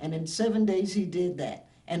 And in 7 days he did that,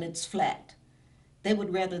 and it's flat. They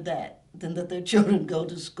would rather that than that their children go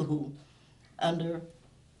to school under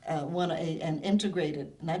an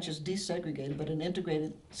integrated, not just desegregated, but an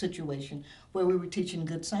integrated situation where we were teaching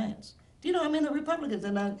good science. Do you know, I mean, the Republicans,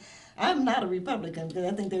 and I'm not a Republican because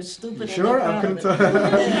I think they're stupid. Sure, I couldn't tell.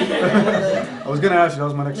 I was going to ask you, that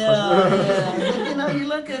was my next question. Yeah. You know, you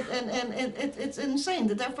look at, and it's insane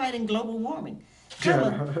that they're fighting global warming.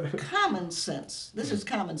 Common sense, this is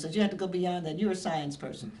common sense, you have to go beyond that, you're a science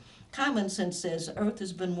person. Common sense says Earth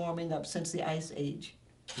has been warming up since the Ice Age.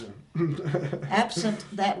 Yeah. Absent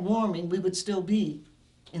that warming, we would still be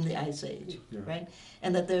in the Ice Age, right?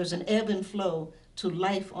 And that there's an ebb and flow to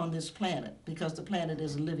life on this planet because the planet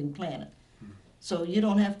is a living planet. So you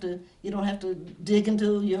don't have to dig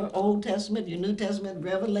into your Old Testament, your New Testament,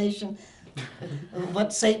 Revelation,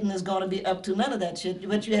 what Satan is going to be up to, none of that shit.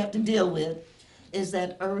 What you have to deal with is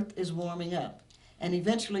that Earth is warming up, and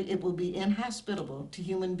eventually it will be inhospitable to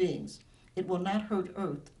human beings. It will not hurt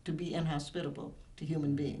Earth to be inhospitable to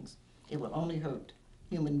human beings. It will only hurt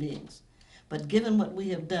human beings. But given what we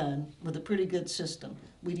have done with a pretty good system,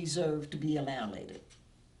 we deserve to be annihilated.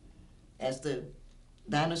 As the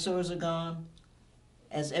dinosaurs are gone,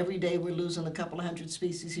 as every day we're losing a couple of hundred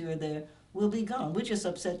species here or there, we'll be gone. We're just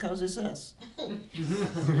upset because it's us.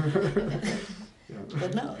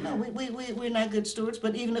 But no, we're not good stewards.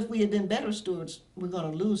 But even if we had been better stewards, we're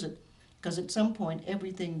going to lose it because at some point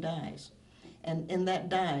everything dies. And in that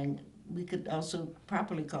dying, we could also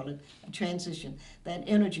properly call it a transition. That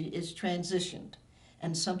energy is transitioned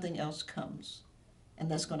and something else comes.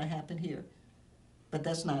 And that's going to happen here. But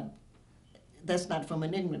that's not from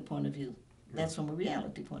an ignorant point of view. That's from a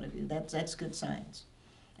reality point of view. That's good science.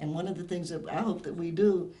 And one of the things that I hope that we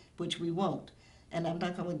do, which we won't, and I'm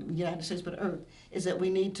not talking about the United States but Earth, is that we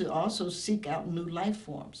need to also seek out new life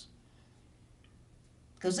forms.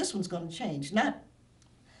 Because this one's going to change.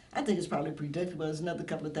 I think it's probably predictable. It's another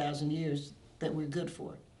couple of thousand years that we're good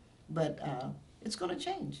for. But it's going to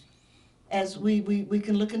change. As we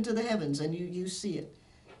can look into the heavens and you see it.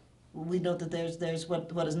 We know that there's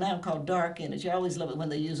what is now called dark energy. I always love it when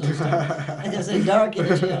they use those terms. Like I say, dark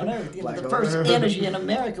energy on Earth. You know, the first energy in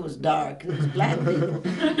America was dark. It was black people.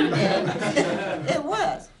 And it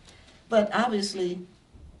was. But obviously,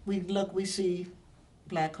 we see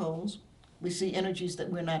black holes. We see energies that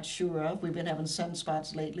we're not sure of. We've been having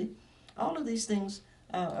sunspots lately. All of these things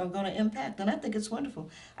are going to impact, and I think it's wonderful.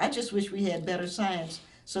 I just wish we had better science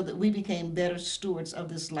so that we became better stewards of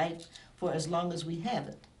this life for as long as we have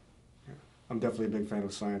it. I'm definitely a big fan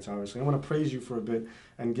of science, obviously. I want to praise you for a bit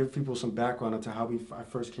and give people some background into how I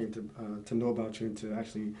first came to know about you and to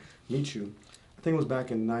actually meet you. I think it was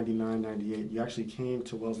back in 99, 98. You actually came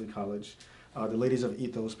to Wellesley College. The ladies of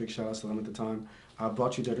Ethos, big shout outs to them at the time,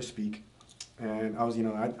 brought you there to speak. And I was, you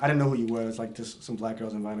know, I didn't know who you were. It's like just some black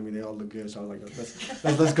girls invited me. They all look good, so I was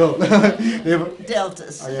like, let's go.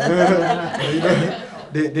 Deltas.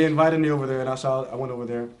 They invited me over there, and I went over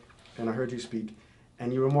there, and I heard you speak.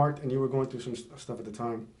 And you remarked, and you were going through some stuff at the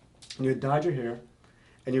time. And you had dyed your hair,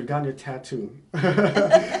 and you'd gotten your tattoo.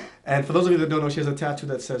 And for those of you that don't know, she has a tattoo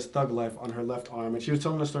that says Thug Life on her left arm. And she was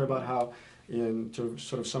telling a story about how, to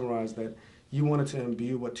sort of summarize that, you wanted to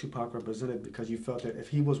imbue what Tupac represented because you felt that if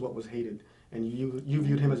he was what was hated, and you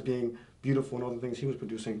viewed him as being beautiful and all the things he was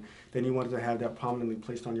producing, then you wanted to have that prominently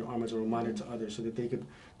placed on your arm as a reminder to others so that they could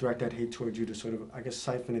direct that hate towards you to sort of, I guess,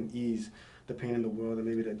 siphon and ease the pain in the world and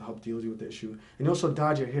maybe to help deal with the issue. And you also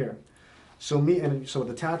dyed your hair. So with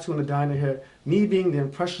the tattoo and the dye in the hair, me being the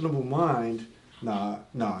impressionable mind, nah,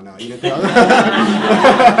 you didn't think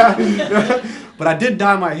but I did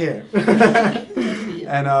dye my hair.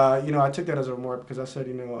 And, I took that as a remark because I said,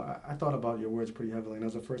 I thought about your words pretty heavily, and that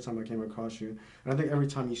was the first time I came across you. And I think every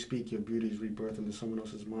time you speak, your beauty is rebirthed into someone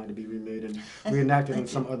else's mind to be remade and reenacted in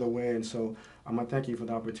some other way. And so I want to thank you for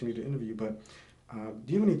the opportunity to interview you. But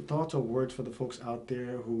do you have any thoughts or words for the folks out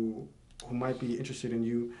there who might be interested in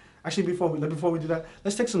you? Actually, before we do that,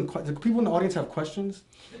 let's take some questions. Do people in the audience have questions?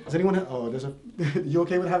 Does anyone have, you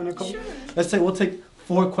okay with having a couple? Sure. We'll take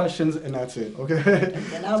 4 questions and that's it, okay?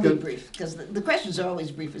 And I'll be brief, because the questions are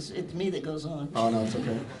always brief. It's me that goes on. Oh, no, it's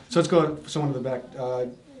okay. So let's go to someone in the back.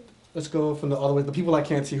 Let's go from all the way, the people I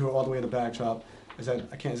can't see who are all the way in the backdrop. Is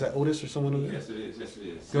that Otis or someone in there? Yes, it is. Yes, it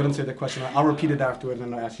is. Go ahead and say the question. I'll repeat it afterward and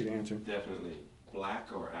then I'll ask you to answer. Definitely. Black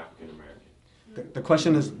or African American? The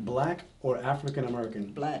question is black or African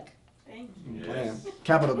American? Black. Thank you. Yes.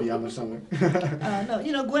 Capital B, I'm assuming.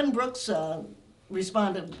 No, Gwen Brooks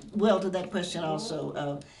responded well to that question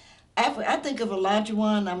also. I think of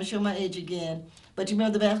Olajuwon. I'm gonna show my age again. But you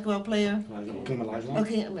remember the basketball player? Olajuwon?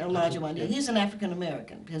 Okay, Olajuwon. Yeah, he's an African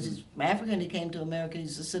American because he's African. He came to America.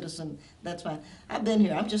 He's a citizen. That's fine. I've been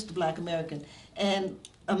here. I'm just a black American, and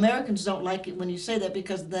Americans don't like it when you say that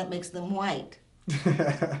because that makes them white.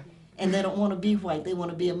 And they don't want to be white. They want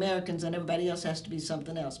to be Americans, and everybody else has to be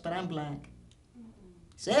something else. But I'm black.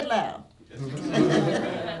 Say it loud.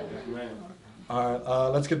 All right,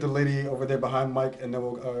 let's get the lady over there behind Mike, and then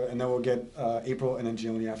we'll get April and then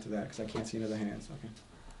Giovanni after that, because I can't see any other hands. Okay.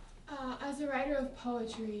 As a writer of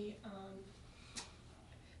poetry,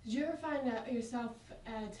 did you ever find yourself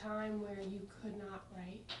at a time where you could not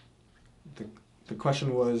write? The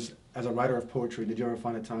question was, as a writer of poetry, did you ever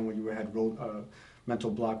find a time when you had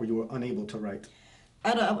mental block where you were unable to write?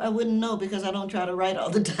 I wouldn't know because I don't try to write all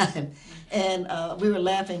the time. And we were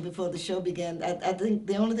laughing before the show began. I think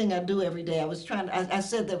the only thing I do every day, I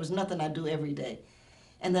said there was nothing I do every day.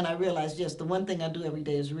 And then I realized, yes, the one thing I do every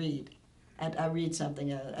day is read. I read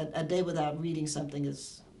something. A day without reading something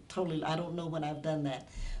is totally, I don't know when I've done that.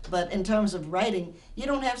 But in terms of writing, you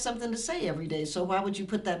don't have something to say every day, so why would you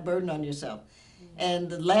put that burden on yourself? And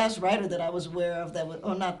the last writer that I was aware of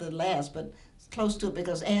or not the last, but close to it,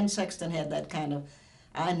 because Anne Sexton had that kind of,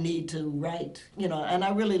 I need to write, and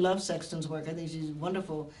I really love Sexton's work. I think she's a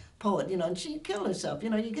wonderful poet, and she killed herself. You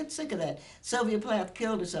get sick of that. Sylvia Plath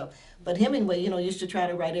killed herself. But Hemingway, used to try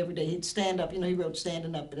to write every day. He'd stand up, he wrote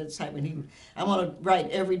Standing Up at that time when I want to write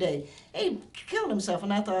every day. He killed himself,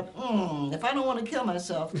 and I thought, if I don't want to kill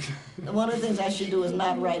myself, one of the things I should do is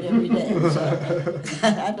not write every day. So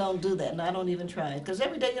I don't do that, and I don't even try it, because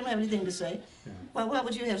every day you don't have anything to say. Yeah. Well, why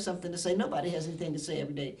would you have something to say? Nobody has anything to say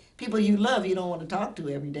every day. People you love, you don't want to talk to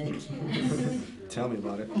every day. Tell me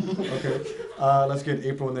about it. Okay, let's get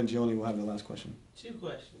April and then Giovanni will have the last question. 2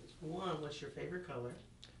 questions. 1, what's your favorite color?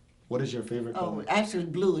 What is your favorite color? Oh, actually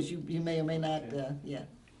blue, as you may or may not, yeah.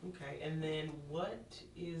 Okay, and then what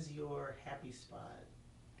is your happy spot?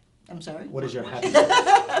 I'm sorry? What is your happy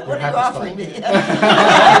spot? What are you offering me?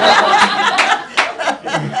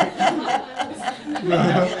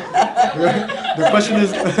 The question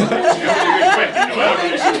is,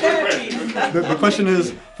 the question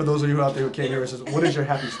is, for those of you out there who can't hear us, is what is your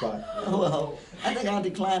happy spot? Well, I think I'll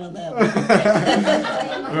decline on that one.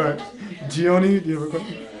 All right. Giovanni, do you have a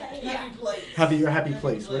question? Your happy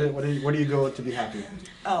place. Where do you go to be happy?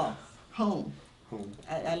 Oh, home. Home.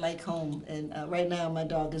 I like home, and right now my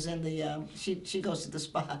dog is in the. She goes to the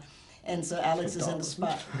spa, and so Alex is in the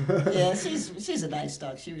spa. Yeah, she's a nice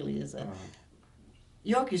dog. She really is.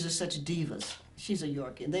 Yorkies are such divas. She's a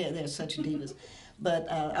Yorkie. They're such divas.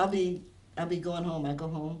 But I'll be going home. I go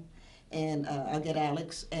home, and I'll get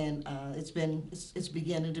Alex, and it's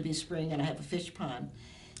beginning to be spring, and I have a fish pond,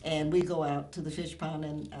 and we go out to the fish pond,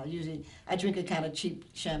 and usually I drink a kind of cheap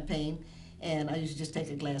champagne, and I usually just take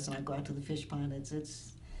a glass and I go out to the fish pond.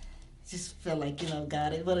 It's just feel like,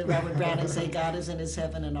 God, what did Robert Browning say? God is in his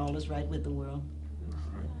heaven and all is right with the world.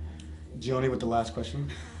 Gioni with the last question.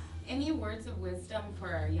 Any words of wisdom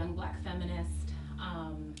for a young black feminist,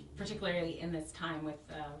 particularly in this time with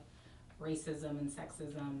racism and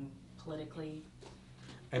sexism politically?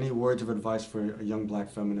 Any words of advice for a young black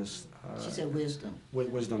feminist? She said wisdom.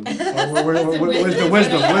 Wisdom.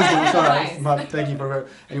 Wisdom. Sorry. Thank you for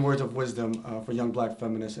any words of wisdom for young black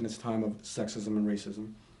feminists in this time of sexism and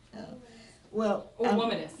racism. Or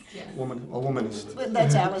womanist, yes. Womanist. But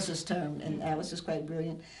that's Alice's term, and Alice is quite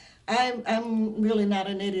brilliant. I'm really not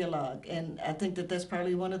an ideologue, and I think that that's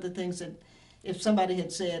probably one of the things that, if somebody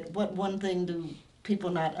had said, what one thing do people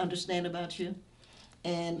not understand about you?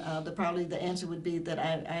 And probably the answer would be that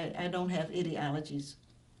I don't have ideologies.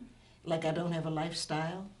 Like I don't have a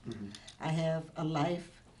lifestyle. Mm-hmm. I have a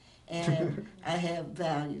life, and I have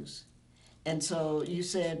values. And so you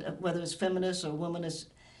said, whether it's feminist or womanist,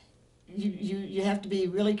 you have to be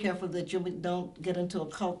really careful that you don't get into a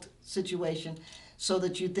cult situation so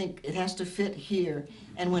that you think it has to fit here,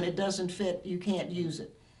 and when it doesn't fit, you can't use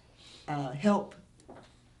it. Help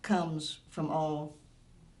comes from all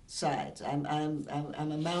sides. I'm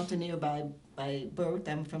a mountaineer by birth.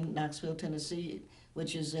 I'm from Knoxville, Tennessee,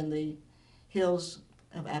 which is in the hills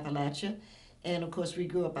of Appalachia. And of course we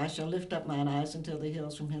grew up, I shall lift up mine eyes until the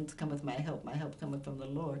hills from hence cometh my help cometh from the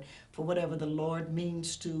Lord, for whatever the Lord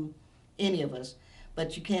means to any of us.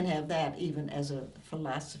 But you can't have that even as a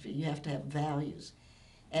philosophy. You have to have values.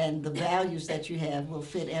 And the values that you have will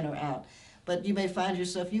fit in or out. But you may find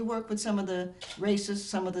yourself, you work with some of the racists,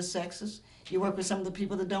 some of the sexists, you work with some of the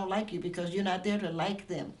people that don't like you because you're not there to like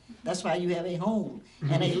them. That's why you have a home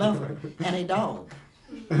and a lover and a dog.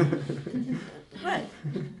 Right.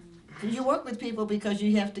 You work with people because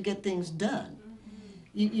you have to get things done.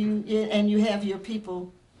 And you have your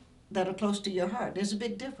people that are close to your heart. There's a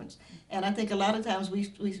big difference. And I think a lot of times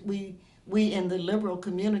we in the liberal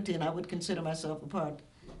community, and I would consider myself a part,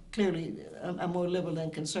 clearly I'm more liberal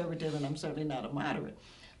than conservative, and I'm certainly not a moderate.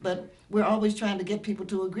 But we're always trying to get people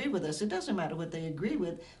to agree with us. It doesn't matter what they agree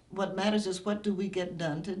with. What matters is what do we get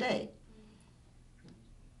done today.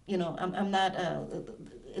 I'm not,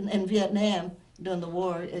 in Vietnam, during the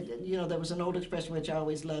war, there was an old expression which I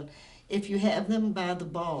always loved. If you have them by the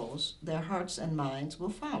balls, their hearts and minds will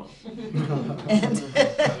follow. And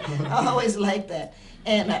I always like that.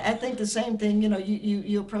 And I think the same thing,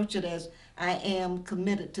 you approach it as, I am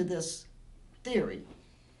committed to this theory.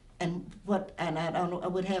 And I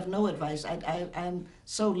would have no advice. I'm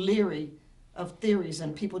so leery of theories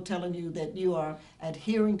and people telling you that you are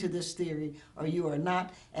adhering to this theory or you are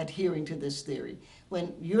not adhering to this theory.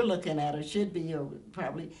 When you're looking at it, should be or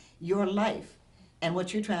probably your life. And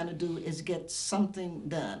what you're trying to do is get something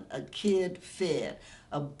done, a kid fed,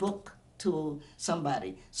 a book to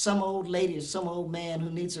somebody, some old lady or some old man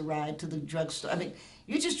who needs a ride to the drugstore. I mean,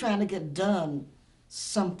 you're just trying to get done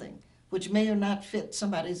something, which may or not fit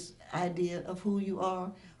somebody's idea of who you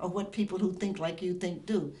are or what people who think like you think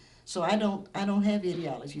do. So I don't have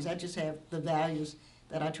ideologies. I just have the values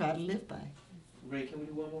that I try to live by. Ray, can we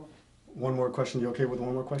do one more? One more question. You okay with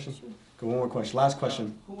one more question? Sure. Go, one more question. Last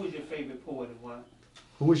question. Who was your favorite poet and why?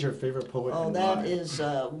 Who was your favorite poet and why? Oh, that is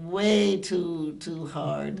way too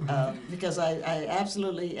hard because I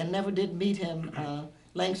absolutely, and never did meet him,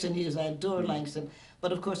 Langston Hughes. I adore Langston.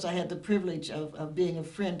 But of course I had the privilege of being a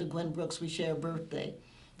friend to Gwen Brooks. We share a birthday.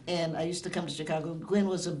 And I used to come to Chicago. Gwen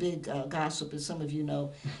was a big gossip, as some of you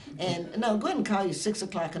know. And no, Gwen would call you 6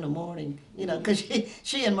 o'clock in the morning, because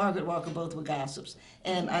she and Margaret Walker both were gossips.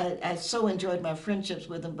 And I so enjoyed my friendships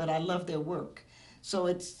with them, but I love their work. So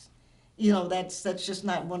it's, that's just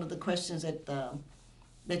not one of the questions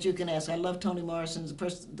that you can ask. I love Toni Morrison's,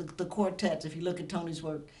 the quartets. If you look at Toni's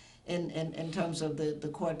work in terms of the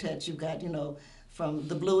quartets, you've got, from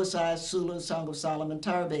The Bluest Eyes, Sula, Song of Solomon,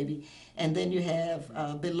 Tar Baby, and then you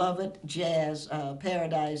have Beloved, Jazz,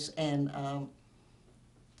 Paradise, and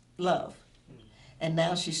Love. And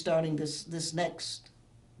now she's starting this next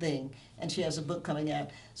thing, and she has a book coming out.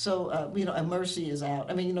 So, and Mercy is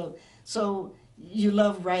out. I mean, so you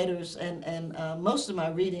love writers, and most of my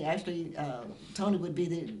reading, actually, Toni would be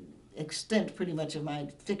the extent pretty much of my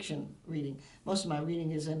fiction reading. Most of my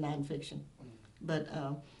reading is in nonfiction. But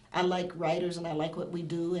I like writers and I like what we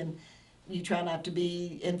do, and you try not to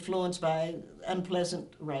be influenced by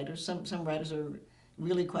unpleasant writers. Some writers are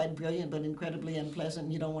really quite brilliant but incredibly unpleasant,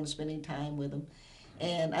 and you don't want to spend any time with them.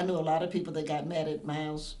 And I knew a lot of people that got mad at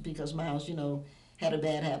Miles because Miles, you know, had a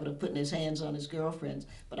bad habit of putting his hands on his girlfriends.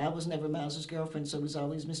 But I was never Miles's girlfriend, so it was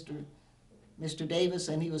always Mr. Davis,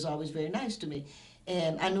 and he was always very nice to me.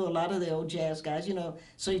 And I knew a lot of the old jazz guys, you know,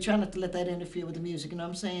 so you try not to let that interfere with the music, you know what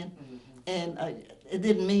I'm saying? And it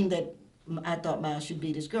didn't mean that I thought Miles should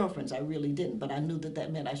beat his girlfriends. I really didn't, but I knew that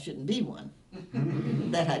that meant I shouldn't be one.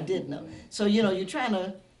 That I did know. So, you know, you're trying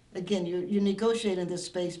to, again, you're negotiating this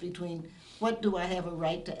space between what do I have a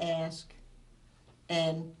right to ask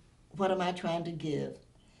and what am I trying to give,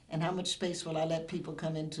 and how much space will I let people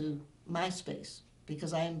come into my space,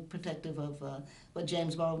 because I am protective of what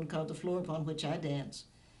James Baldwin called the floor upon which I dance.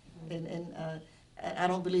 And I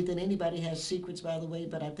don't believe that anybody has secrets, by the way,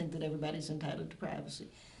 but I think that everybody's entitled to privacy.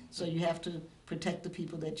 So you have to protect the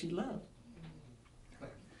people that you love.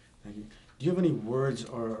 Thank you. Do you have any words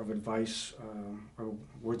of advice or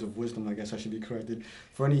words of wisdom, I guess I should be corrected,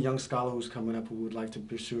 for any young scholar who's coming up who would like to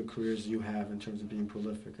pursue a career as you have in terms of being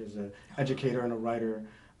prolific as an educator and a writer?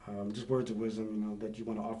 Just words of wisdom, you know, that you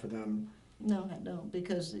want to offer them? No, I don't,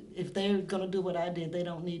 because if they're going to do what I did, they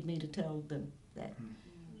don't need me to tell them that.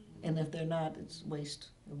 And if they're not, it's a waste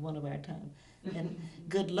of one of our time. And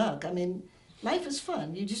good luck. I mean, life is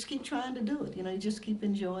fun. You just keep trying to do it. You know, you just keep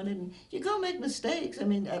enjoying it, and you're going to make mistakes. I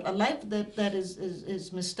mean, a life that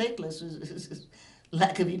is mistakeless is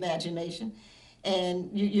lack of imagination.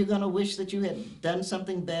 And you're going to wish that you had done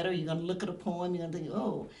something better. You're going to look at a poem, you're going to think,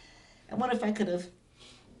 oh, I wonder if I could have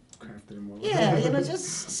Crafted it more. yeah, you know,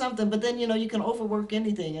 just something. But then, you know, you can overwork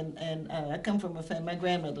anything. And I come from a family. My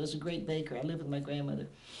grandmother was a great baker. I live with my grandmother.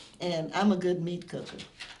 And I'm a good meat cooker.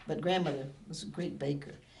 But grandmother was a great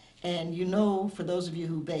baker. And you know, for those of you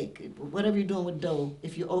who bake, whatever you're doing with dough,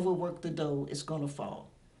 if you overwork the dough, it's going to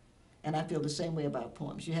fall. And I feel the same way about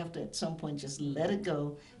poems. You have to, at some point, just let it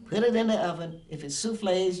go, put it in the oven. If it's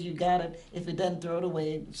souffles, you got it. If it doesn't, throw it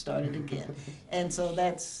away, start it again. And so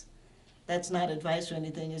that's not advice or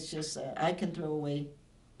anything. It's just I can throw away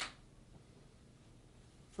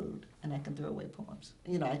food and I can throw away poems.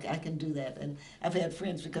 You know, I can do that. And I've had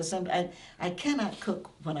friends, because I cannot cook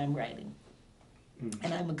when I'm writing.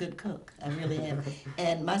 And I'm a good cook. I really am.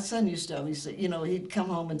 And my son used to always say, you know, he'd come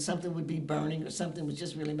home and something would be burning or something was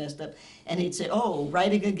just really messed up. And he'd say, oh,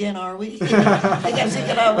 writing again, are we? Because he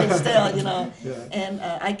could always tell, you know. Yeah. And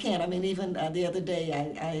I can't. I mean, even the other day,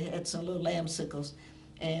 I had some little lamb sickles.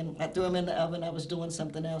 And I threw them in the oven. I was doing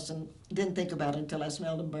something else and didn't think about it until I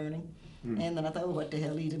smelled them burning. And then I thought, oh, what the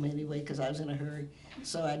hell, eat them anyway, because I was in a hurry.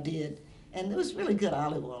 So I did. And there was really good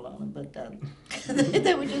olive oil on them, but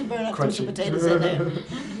they were just burnt up, threw some potatoes in there,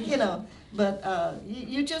 you know. But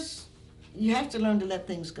you have to learn to let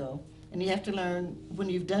things go. And you have to learn, when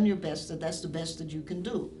you've done your best, that that's the best that you can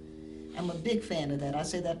do. I'm a big fan of that. I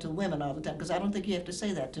say that to women all the time, because I don't think you have to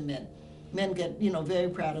say that to men. Men get, you know, very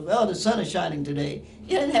proud of, oh, the sun is shining today.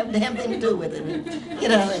 You didn't have a damn thing to do with it. You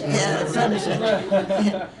know, yeah, the sun is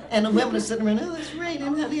shining. And the women are sitting around, oh, it's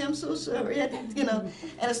raining, honey, I'm so sorry. You know,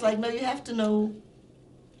 and it's like, no, you have to know,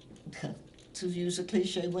 to use a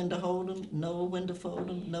cliche, when to hold them, know when to fold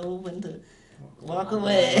them, know when to walk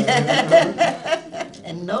away,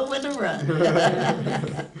 and know when to run.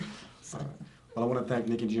 Well, I want to thank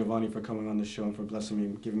Nikki Giovanni for coming on the show and for blessing me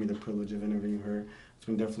and giving me the privilege of interviewing her. It's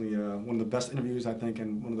been definitely one of the best interviews, I think,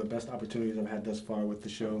 and one of the best opportunities I've had thus far with the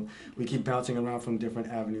show. We keep bouncing around from different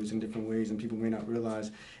avenues in different ways, and people may not realize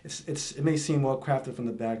it may seem well crafted from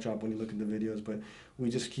the backdrop when you look at the videos, but we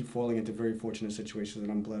just keep falling into very fortunate situations,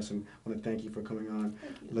 and I'm blessed, and I want to thank you for coming on,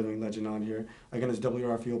 Living Legend on here. Again, it's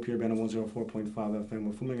WRFU, Pure Band 104.5 FM.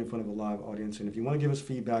 We're filming in front of a live audience, and if you want to give us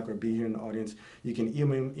feedback or be here in the audience, you can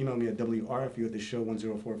email me at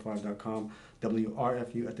WRFU@theshow1045.com,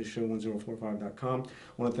 WRFU@theshow1045.com. I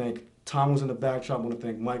want to thank Tom, who's in the backdrop. I want to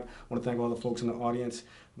thank Mike. I want to thank all the folks in the audience.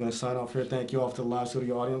 I'm going to sign off here. Thank you all to the live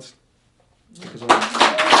studio audience.